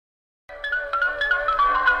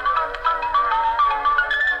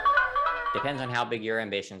Depends on how big your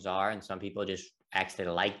ambitions are. And some people just actually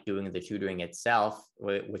like doing the tutoring itself,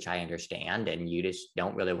 which I understand. And you just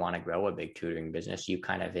don't really want to grow a big tutoring business. You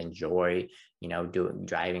kind of enjoy, doing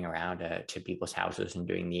driving around to people's houses and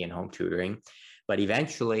doing the in-home tutoring. But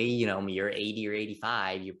eventually, you're 80 or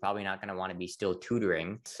 85, you're probably not going to want to be still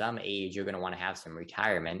tutoring. Some age, you're going to want to have some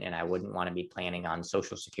retirement. And I wouldn't want to be planning on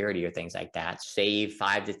Social Security or things like that. Save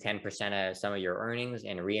 5 to 10% of some of your earnings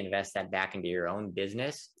and reinvest that back into your own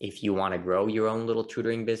business if you want to grow your own little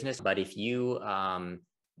tutoring business. But if you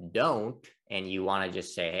don't, and you want to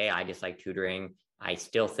just say, hey, I just like tutoring, I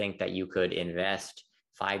still think that you could invest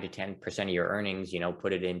 5 to 10% of your earnings,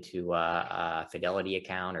 put it into a Fidelity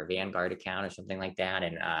account or Vanguard account or something like that.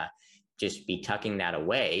 And just be tucking that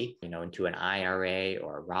away, into an IRA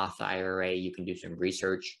or a Roth IRA. You can do some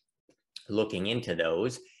research looking into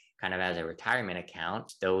those kind of as a retirement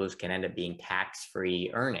account. Those can end up being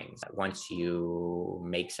tax-free earnings once you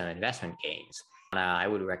make some investment gains. I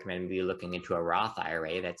would recommend maybe looking into a Roth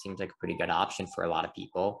IRA. That seems like a pretty good option for a lot of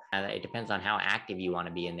people. It depends on how active you want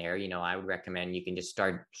to be in there. I would recommend you can just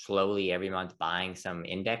start slowly every month buying some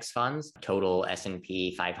index funds, total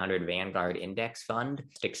S&P 500 Vanguard index fund,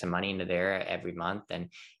 stick some money into there every month. And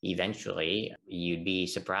eventually you'd be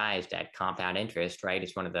surprised at compound interest, right?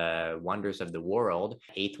 It's one of the wonders of the world,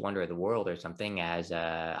 eighth wonder of the world or something, as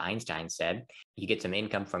Einstein said. You get some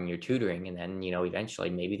income from your tutoring, and then eventually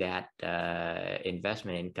maybe that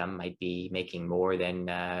investment income might be making more than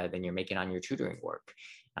you're making on your tutoring work,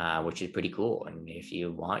 which is pretty cool. And if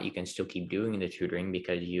you want, you can still keep doing the tutoring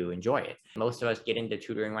because you enjoy it. Most of us get into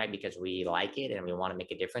tutoring, right, because we like it and we want to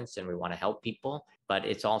make a difference and we want to help people. But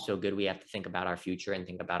it's also good, we have to think about our future and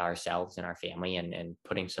think about ourselves and our family, and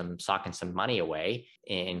putting socking some money away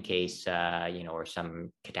in case or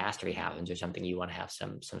some catastrophe happens or something. You want to have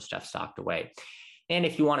some stuff stocked away. And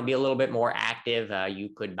if you want to be a little bit more active,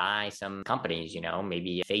 you could buy some companies,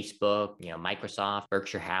 maybe Facebook, Microsoft,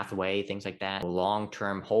 Berkshire Hathaway, things like that.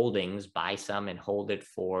 Long-term holdings, buy some and hold it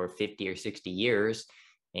for 50 or 60 years.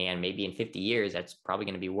 And maybe in 50 years, that's probably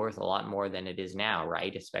going to be worth a lot more than it is now,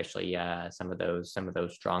 right? Especially some of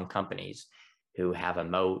those strong companies who have a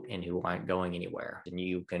moat and who aren't going anywhere. And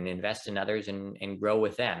you can invest in others and grow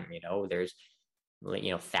with them. There's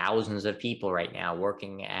thousands of people right now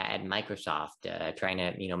working at Microsoft, trying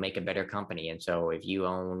to make a better company. And so if you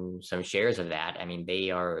own some shares of that, I mean, they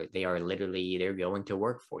are literally, they're going to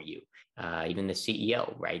work for you. Even the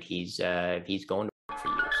CEO, right? He's going to work for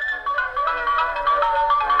you.